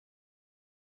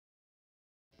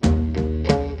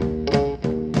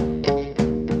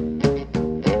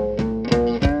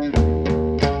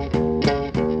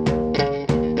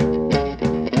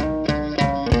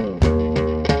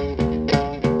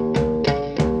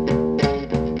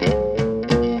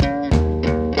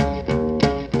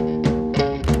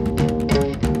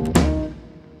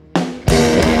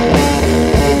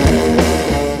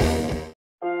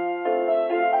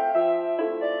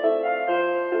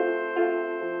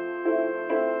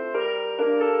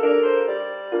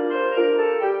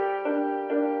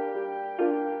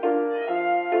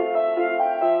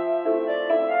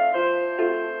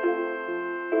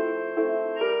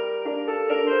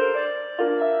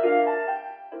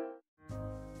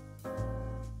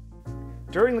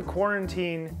During the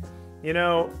quarantine, you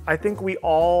know, I think we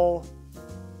all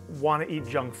want to eat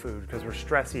junk food because we're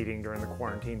stress eating during the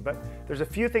quarantine, but there's a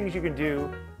few things you can do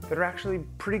that are actually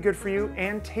pretty good for you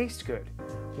and taste good.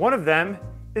 One of them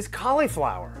is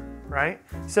cauliflower, right?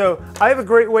 So I have a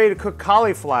great way to cook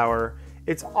cauliflower.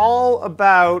 It's all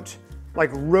about like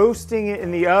roasting it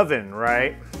in the oven,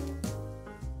 right?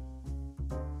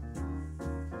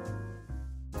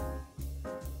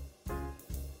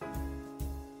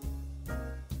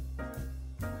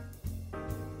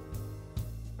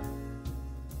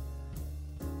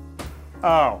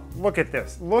 Oh, look at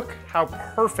this. Look how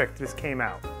perfect this came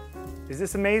out. Is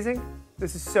this amazing?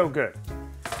 This is so good.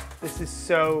 This is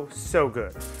so, so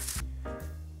good.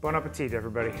 Bon appetit,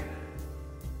 everybody.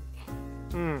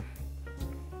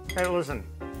 Hey, listen.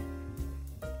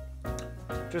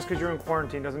 Just because you're in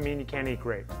quarantine doesn't mean you can't eat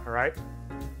great, all right?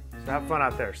 So have fun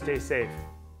out there. Stay safe.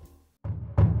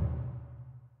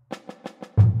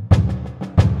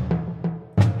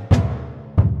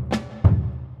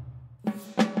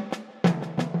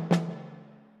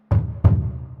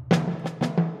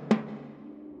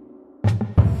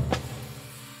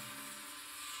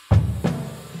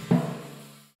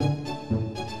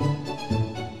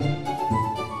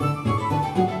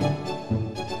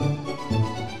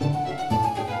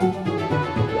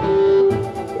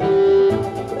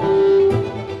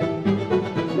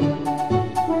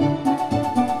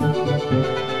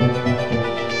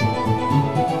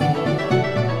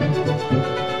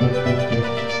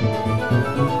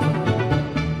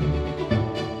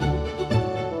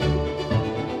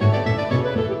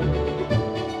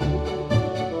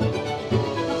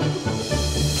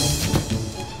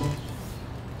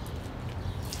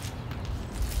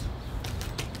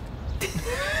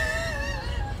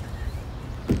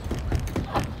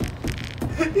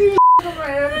 You on my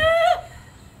head.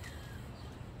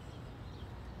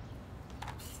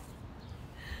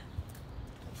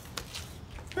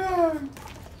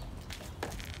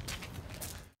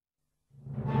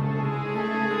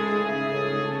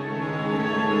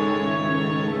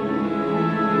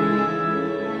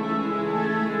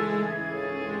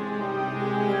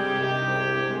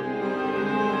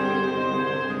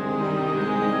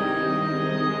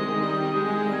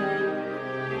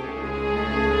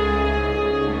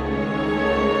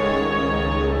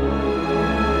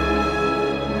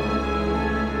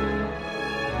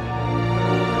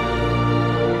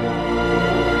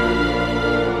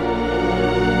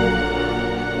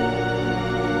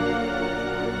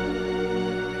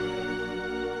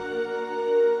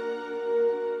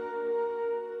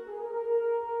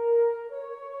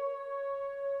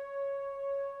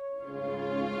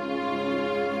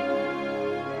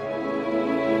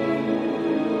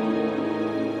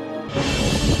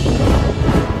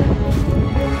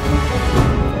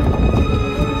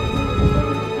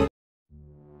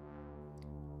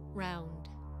 Round.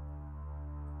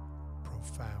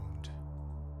 Profound.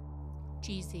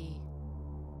 Cheesy.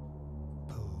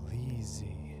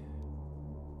 Pleasy.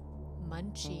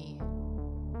 Munchy.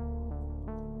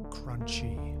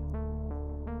 Crunchy.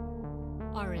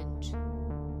 Orange.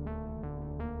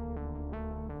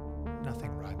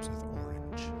 Nothing rhymes with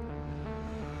orange.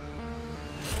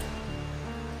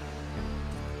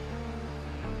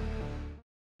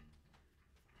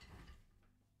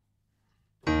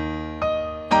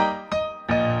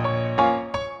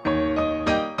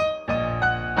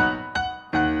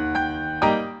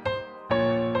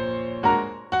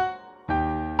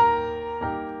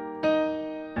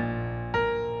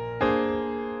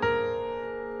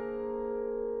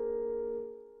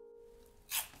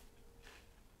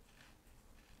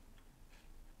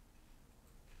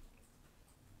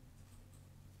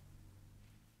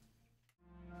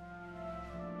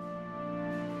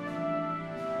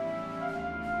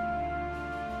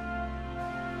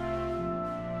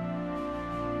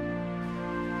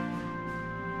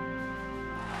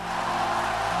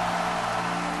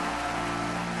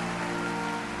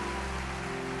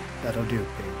 That'll do,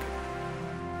 pig.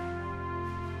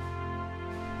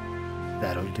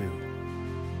 That'll do.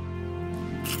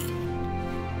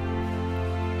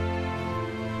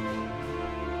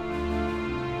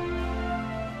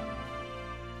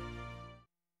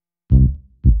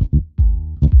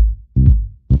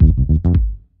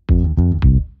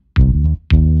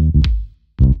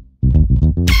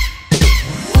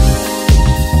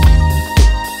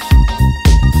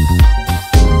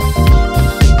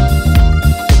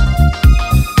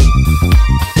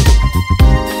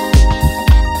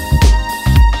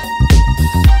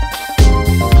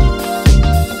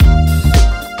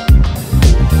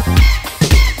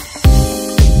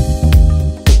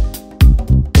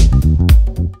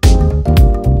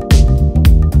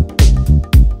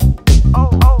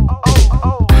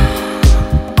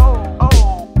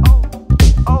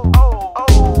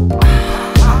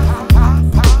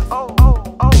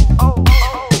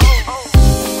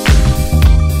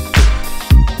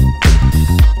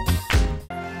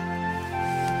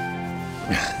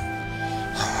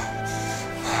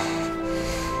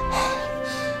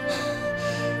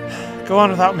 Go on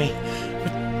without me.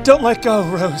 But don't let go,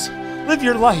 Rose. Live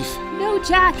your life. No,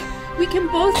 Jack. We can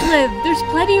both live. There's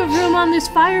plenty of room on this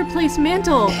fireplace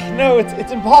mantle. No,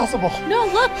 it's impossible. No,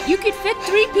 look, you could fit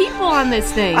 3 people on this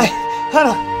thing.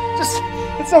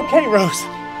 It's okay, Rose.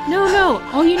 No,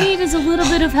 all you need is a little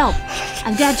bit of help.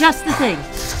 I've got just the thing.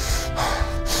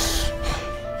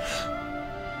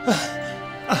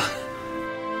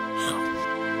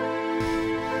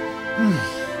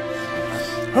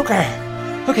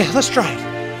 Okay, let's try it.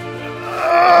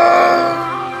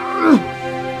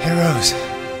 Hey, Rose.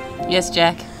 Yes,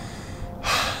 Jack.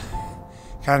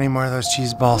 Got any more of those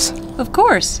cheese balls? Of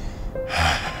course.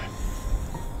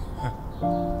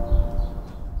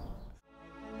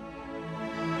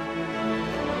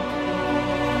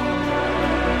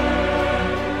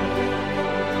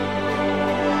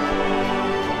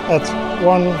 That's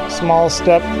one small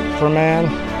step for man,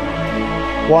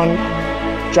 one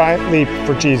giant leap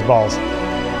for cheese balls.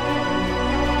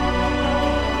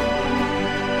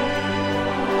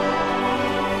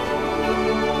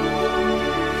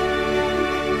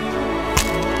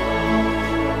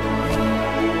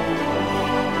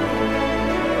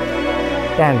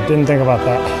 Darn, didn't think about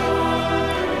that.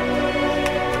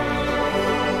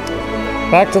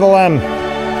 Back to the lem.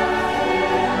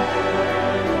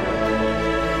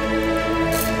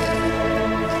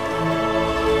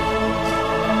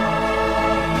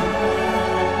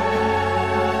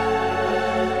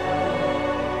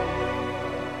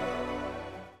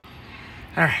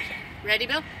 All right. Ready,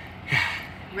 Bill?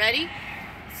 Ready,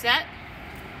 set,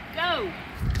 go!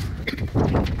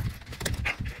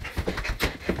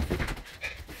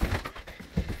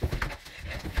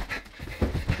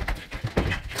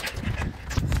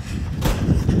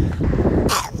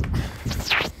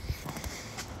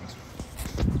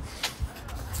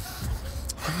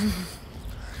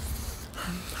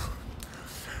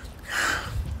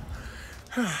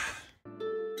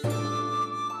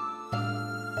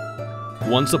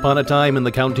 Once upon a time in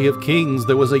the County of Kings,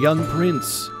 there was a young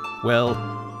prince. Well,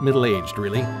 middle-aged,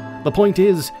 really. The point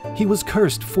is, he was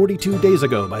cursed 42 days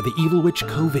ago by the evil witch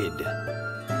COVID.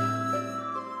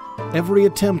 Every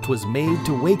attempt was made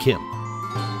to wake him.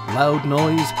 Loud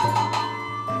noise,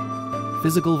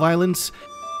 physical violence,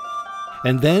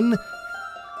 and then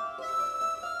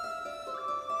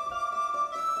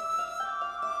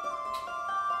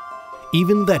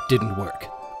even that didn't work.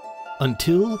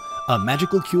 Until a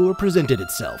magical cure presented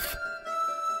itself.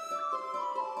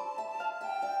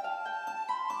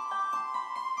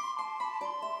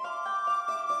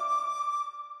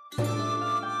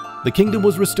 The kingdom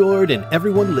was restored and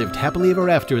everyone lived happily ever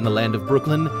after in the land of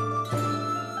Brooklyn,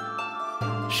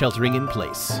 sheltering in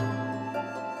place.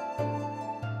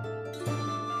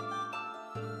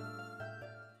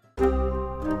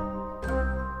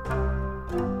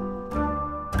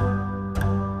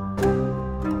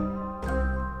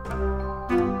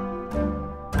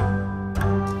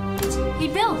 Hey,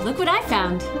 Bill, look what I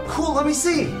found. Cool, let me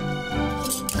see.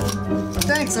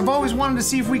 Thanks, I've always wanted to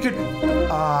see if we could...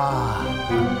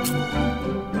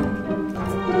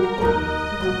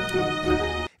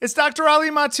 It's Dr. Ali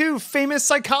Matu, famous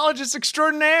psychologist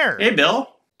extraordinaire. Hey,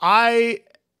 Bill. I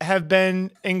have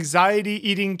been anxiety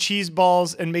eating cheese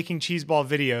balls and making cheese ball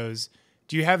videos.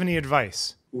 Do you have any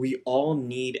advice? We all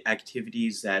need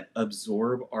activities that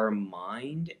absorb our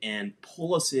mind and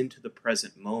pull us into the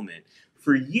present moment.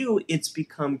 For you, it's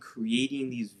become creating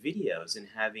these videos and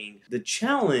having the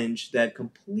challenge that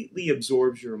completely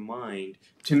absorbs your mind.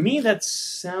 To me, that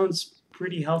sounds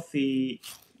pretty healthy.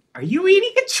 Are you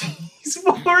eating a cheese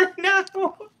ball right now?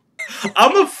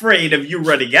 I'm afraid of you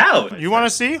running out. You want to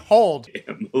see? Hold.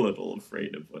 I'm a little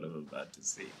afraid of what I'm about to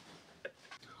see.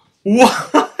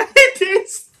 What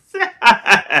is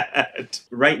that?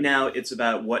 Right now, it's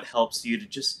about what helps you to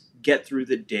just get through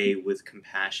the day with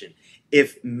compassion.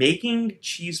 If making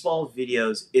cheese ball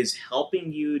videos is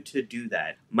helping you to do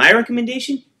that, my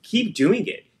recommendation, keep doing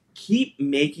it. Keep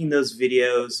making those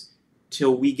videos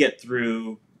till we get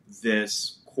through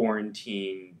this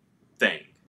quarantine thing.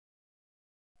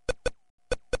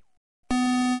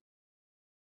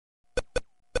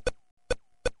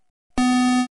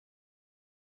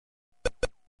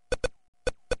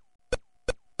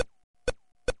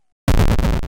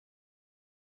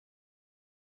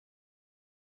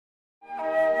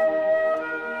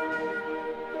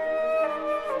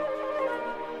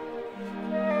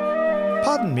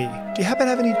 Pardon me, do you happen to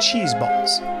have any cheese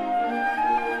balls?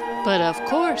 But of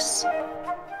course.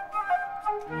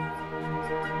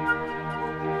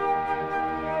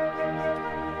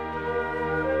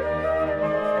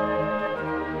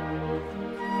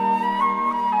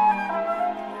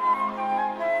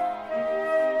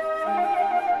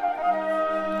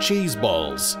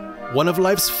 Cheeseballs, one of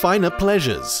life's finer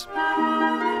pleasures.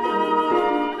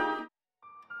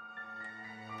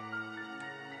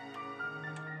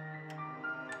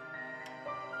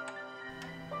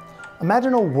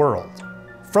 Imagine a world,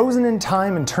 frozen in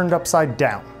time and turned upside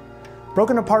down,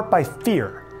 broken apart by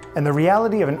fear and the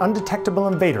reality of an undetectable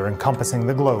invader encompassing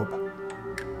the globe.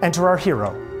 Enter our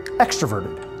hero,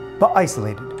 extroverted, but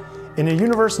isolated, in a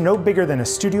universe no bigger than a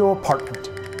studio apartment.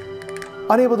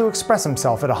 Unable to express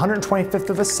himself at 125th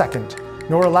of a second,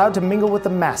 nor allowed to mingle with the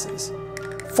masses.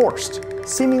 Forced,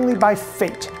 seemingly by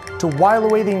fate, to while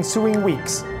away the ensuing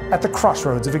weeks at the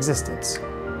crossroads of existence.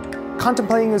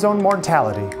 Contemplating his own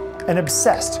mortality, and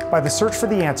obsessed by the search for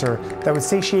the answer that would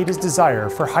satiate his desire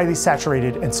for highly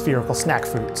saturated and spherical snack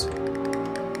foods.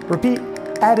 Repeat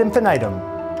ad infinitum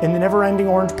in the never-ending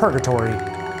orange purgatory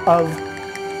of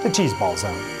the Cheeseball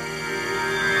Zone.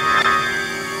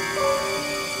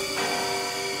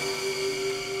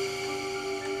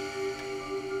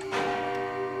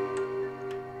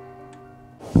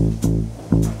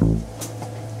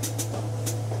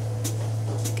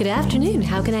 Good afternoon.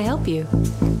 How can I help you?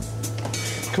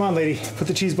 Come on, lady. Put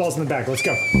the cheese balls in the bag. Let's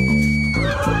go.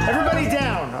 Everybody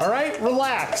down, all right?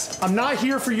 Relax. I'm not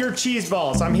here for your cheese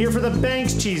balls. I'm here for the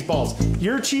bank's cheese balls.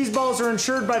 Your cheese balls are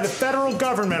insured by the federal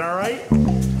government, all right?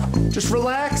 Just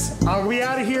relax. I'll be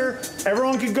out of here.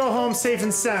 Everyone can go home safe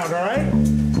and sound, all right?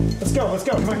 Let's go, let's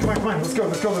go. Come on, come on, come on. Let's go,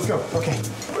 let's go, let's go. Okay.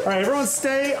 All right, everyone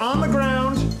stay on the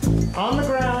ground. On the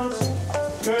ground.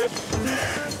 Good.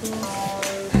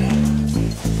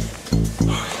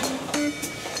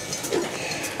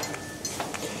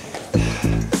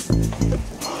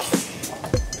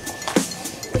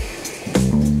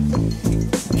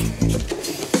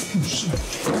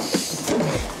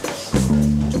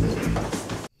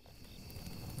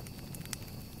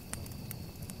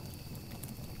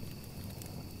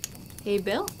 Hey,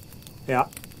 Bill. Yeah.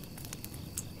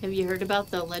 Have you heard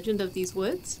about the legend of these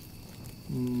woods?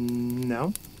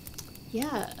 No.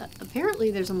 Yeah, apparently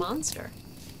there's a monster.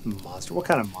 Monster? What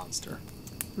kind of monster?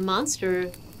 A monster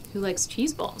who likes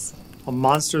cheese balls. A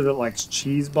monster that likes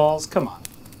cheese balls? Come on.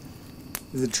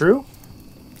 Is it true?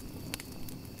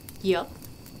 Yup.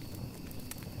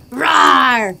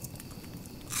 Rawr!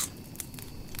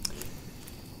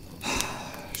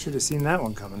 Should have seen that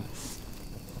one coming.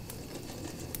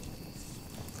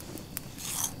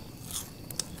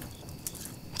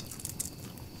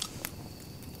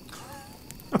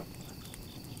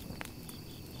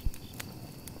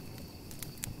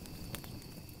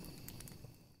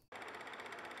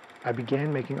 I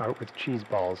began making art with cheese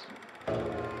balls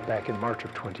back in March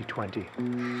of 2020.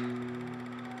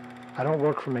 I don't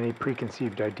work from any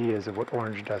preconceived ideas of what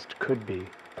orange dust could be,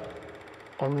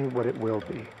 only what it will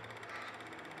be.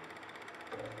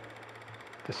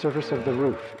 The surface of the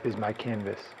roof is my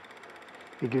canvas.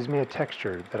 It gives me a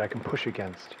texture that I can push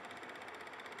against.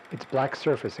 Its black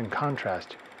surface in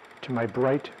contrast to my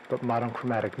bright but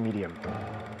monochromatic medium.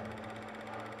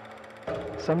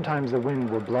 Sometimes the wind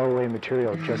will blow away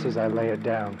material just as I lay it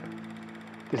down.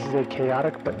 This is a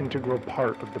chaotic but integral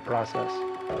part of the process.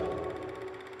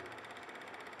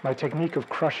 My technique of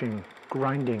crushing,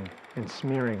 grinding, and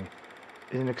smearing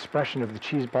is an expression of the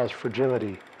cheese ball's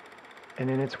fragility, and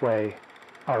in its way,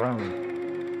 our own.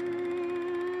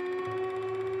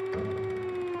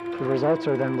 The results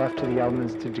are then left to the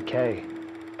elements to decay,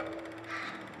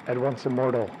 at once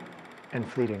immortal and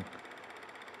fleeting.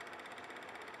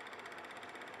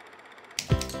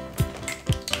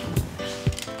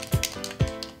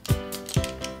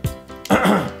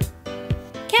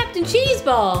 Captain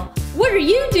Cheeseball, what are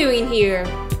you doing here?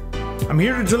 I'm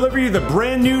here to deliver you the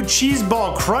brand new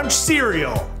Cheeseball Crunch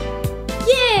cereal.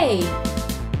 Yay!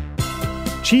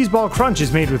 Cheeseball Crunch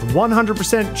is made with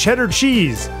 100% cheddar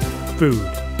cheese. Food.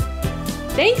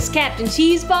 Thanks, Captain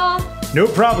Cheeseball. No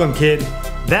problem, kid.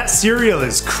 That cereal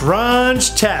is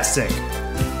crunch-tastic.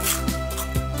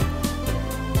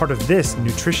 Part of this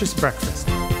nutritious breakfast.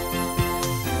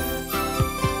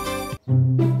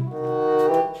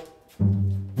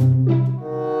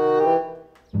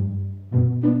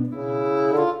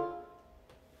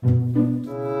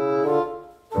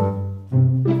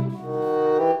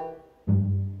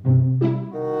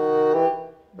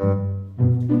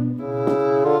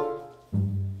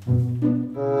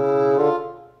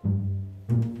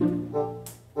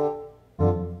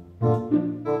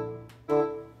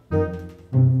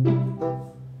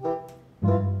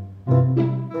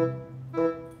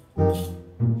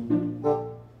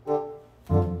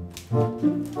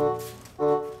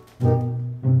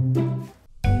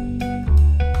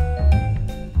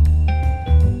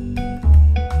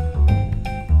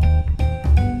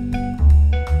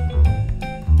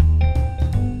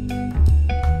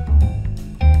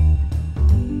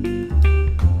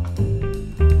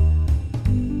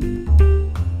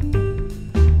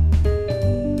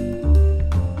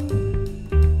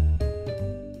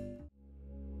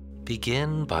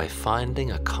 Begin by finding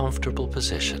a comfortable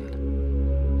position.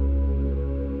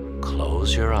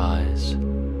 Close your eyes.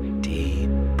 Deep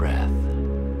breath.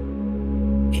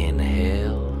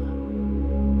 Inhale.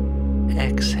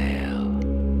 Exhale.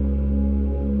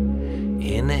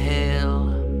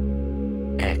 Inhale.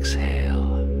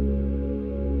 Exhale.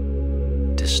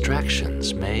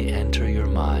 Distractions may enter your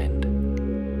mind.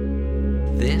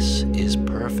 This is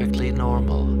perfectly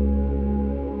normal.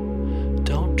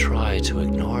 Don't try to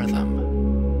ignore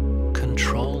them.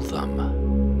 Control them.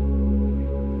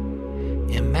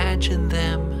 Imagine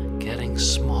them getting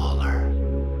smaller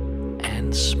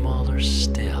and smaller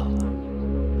still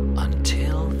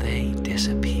until they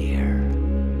disappear.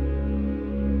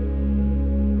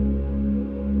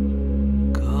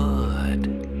 Good.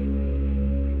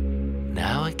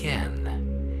 Now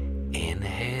again,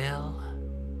 inhale,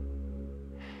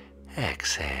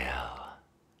 exhale.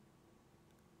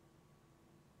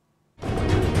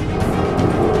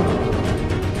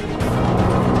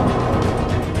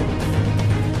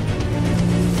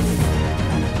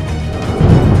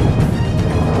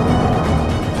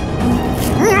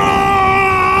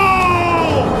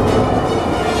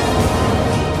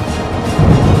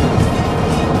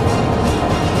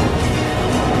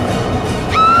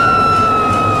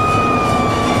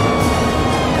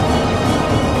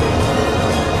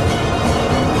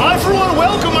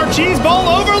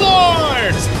 Cheeseball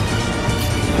overlords!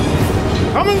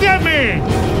 Come and get me!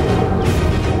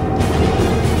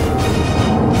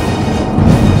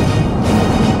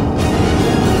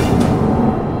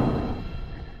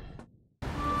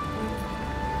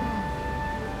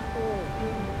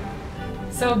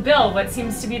 So, Bill, what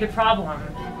seems to be the problem?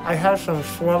 I have some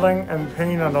swelling and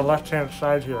pain on the left-hand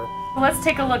side here. Well, let's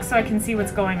take a look so I can see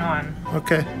what's going on.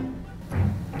 Okay.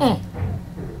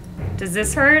 Does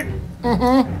this hurt?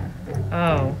 Mm-hmm.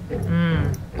 Oh.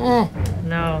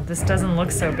 No, this doesn't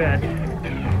look so good. I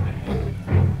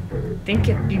think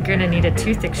you're gonna need a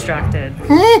tooth extracted.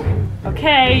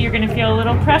 Okay, you're gonna feel a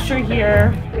little pressure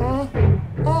here.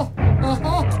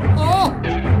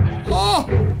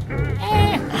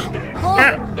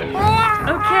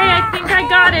 Okay, I think I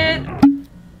got it.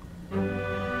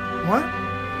 What?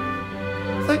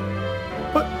 It's like,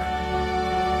 what?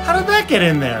 How did that get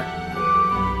in there?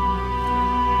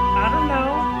 I don't know.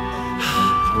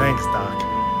 Thanks, Doc.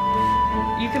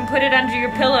 You can put it under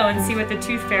your pillow and see what the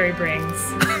tooth fairy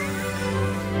brings.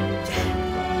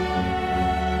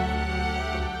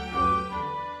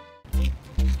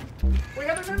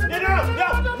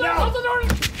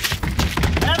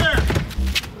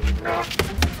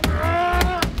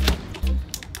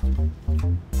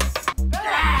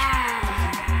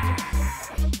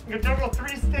 Your double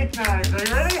 3 steak knives. Are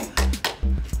you ready?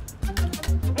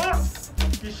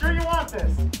 You sure you want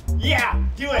this? Yeah,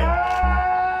 do it!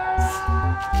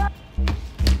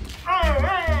 Oh,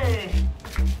 hey!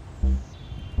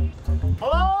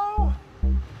 Hello?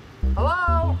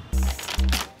 Hello?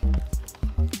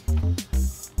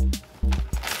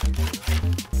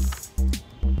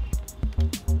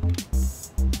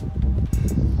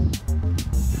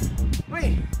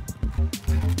 Wait.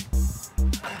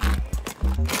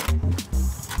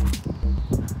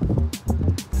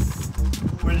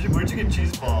 Where'd you get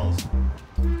cheese balls?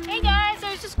 Hey guys, I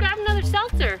was just grabbing another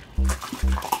seltzer.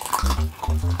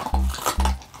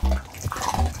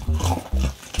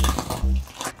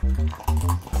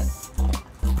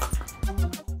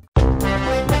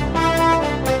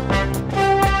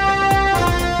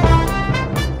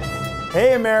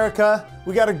 Hey America,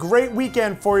 we got a great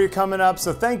weekend for you coming up,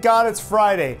 so thank God it's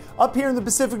Friday. Up here in the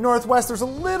Pacific Northwest, there's a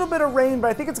little bit of rain, but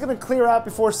I think it's gonna clear out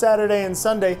before Saturday and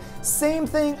Sunday. Same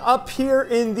thing up here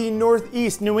in the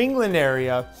Northeast, New England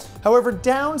area. However,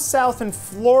 down south in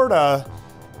Florida,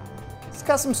 it's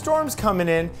got some storms coming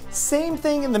in. Same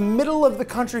thing in the middle of the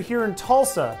country here in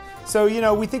Tulsa. So, you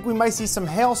know, we think we might see some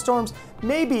hailstorms,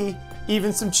 maybe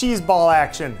even some cheese ball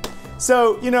action.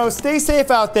 So, you know, stay safe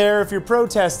out there if you're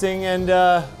protesting, and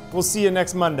we'll see you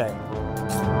next Monday.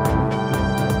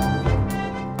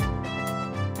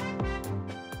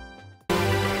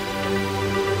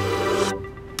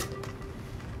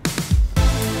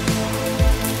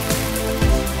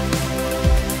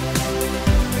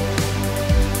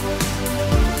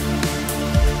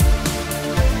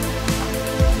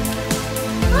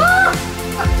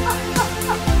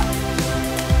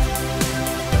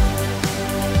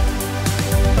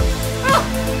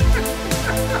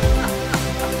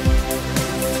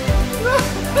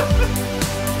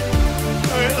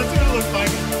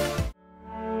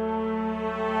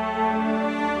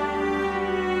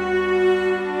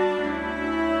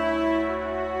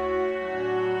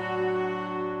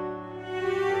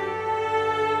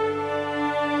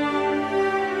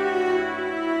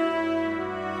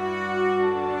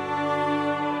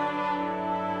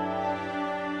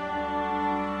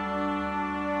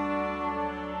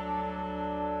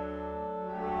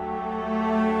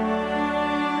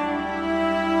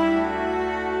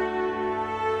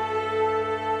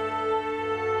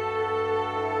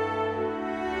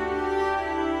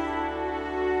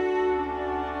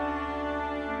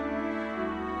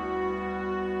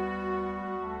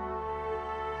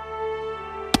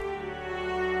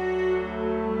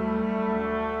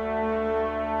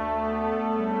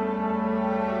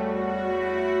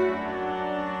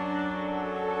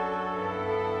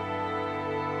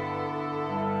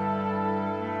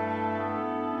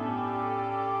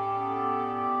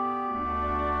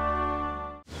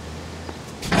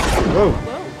 Whoa.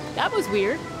 Whoa, that was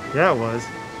weird. Yeah, it was.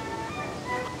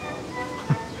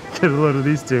 Get a load of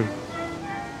these two.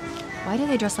 Why do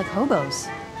they dress like hobos?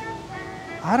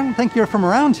 I don't think you're from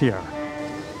around here.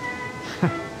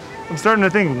 I'm starting to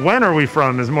think, when are we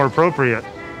from is more appropriate.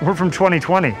 We're from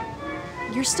 2020.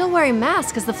 You're still wearing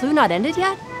masks. Has the flu not ended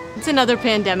yet? It's another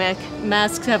pandemic.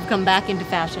 Masks have come back into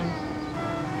fashion.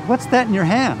 What's that in your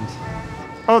hand?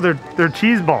 Oh, they're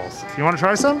cheese balls. You want to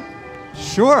try some?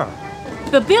 Sure.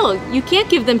 But Bill, you can't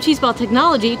give them cheeseball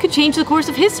technology. It could change the course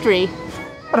of history.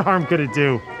 What harm could it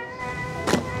do?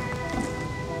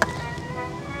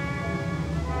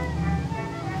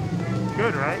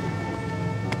 Good, right?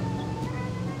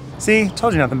 See,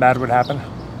 told you nothing bad would happen.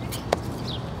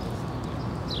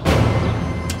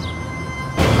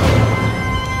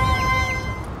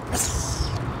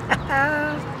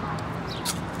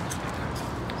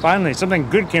 Finally, something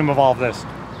good came of all of this.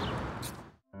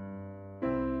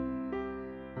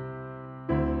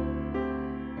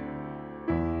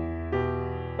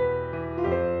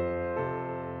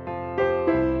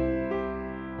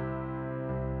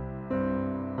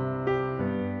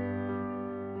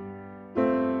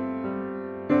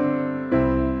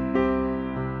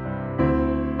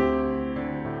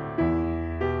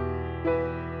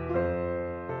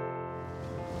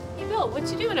 Hey Bill,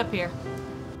 what you doing up here?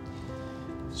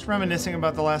 Just reminiscing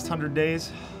about the last 100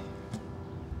 days.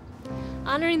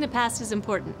 Honoring the past is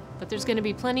important, but there's going to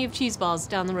be plenty of cheese balls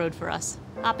down the road for us.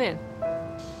 Hop in.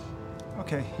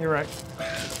 Okay, you're right.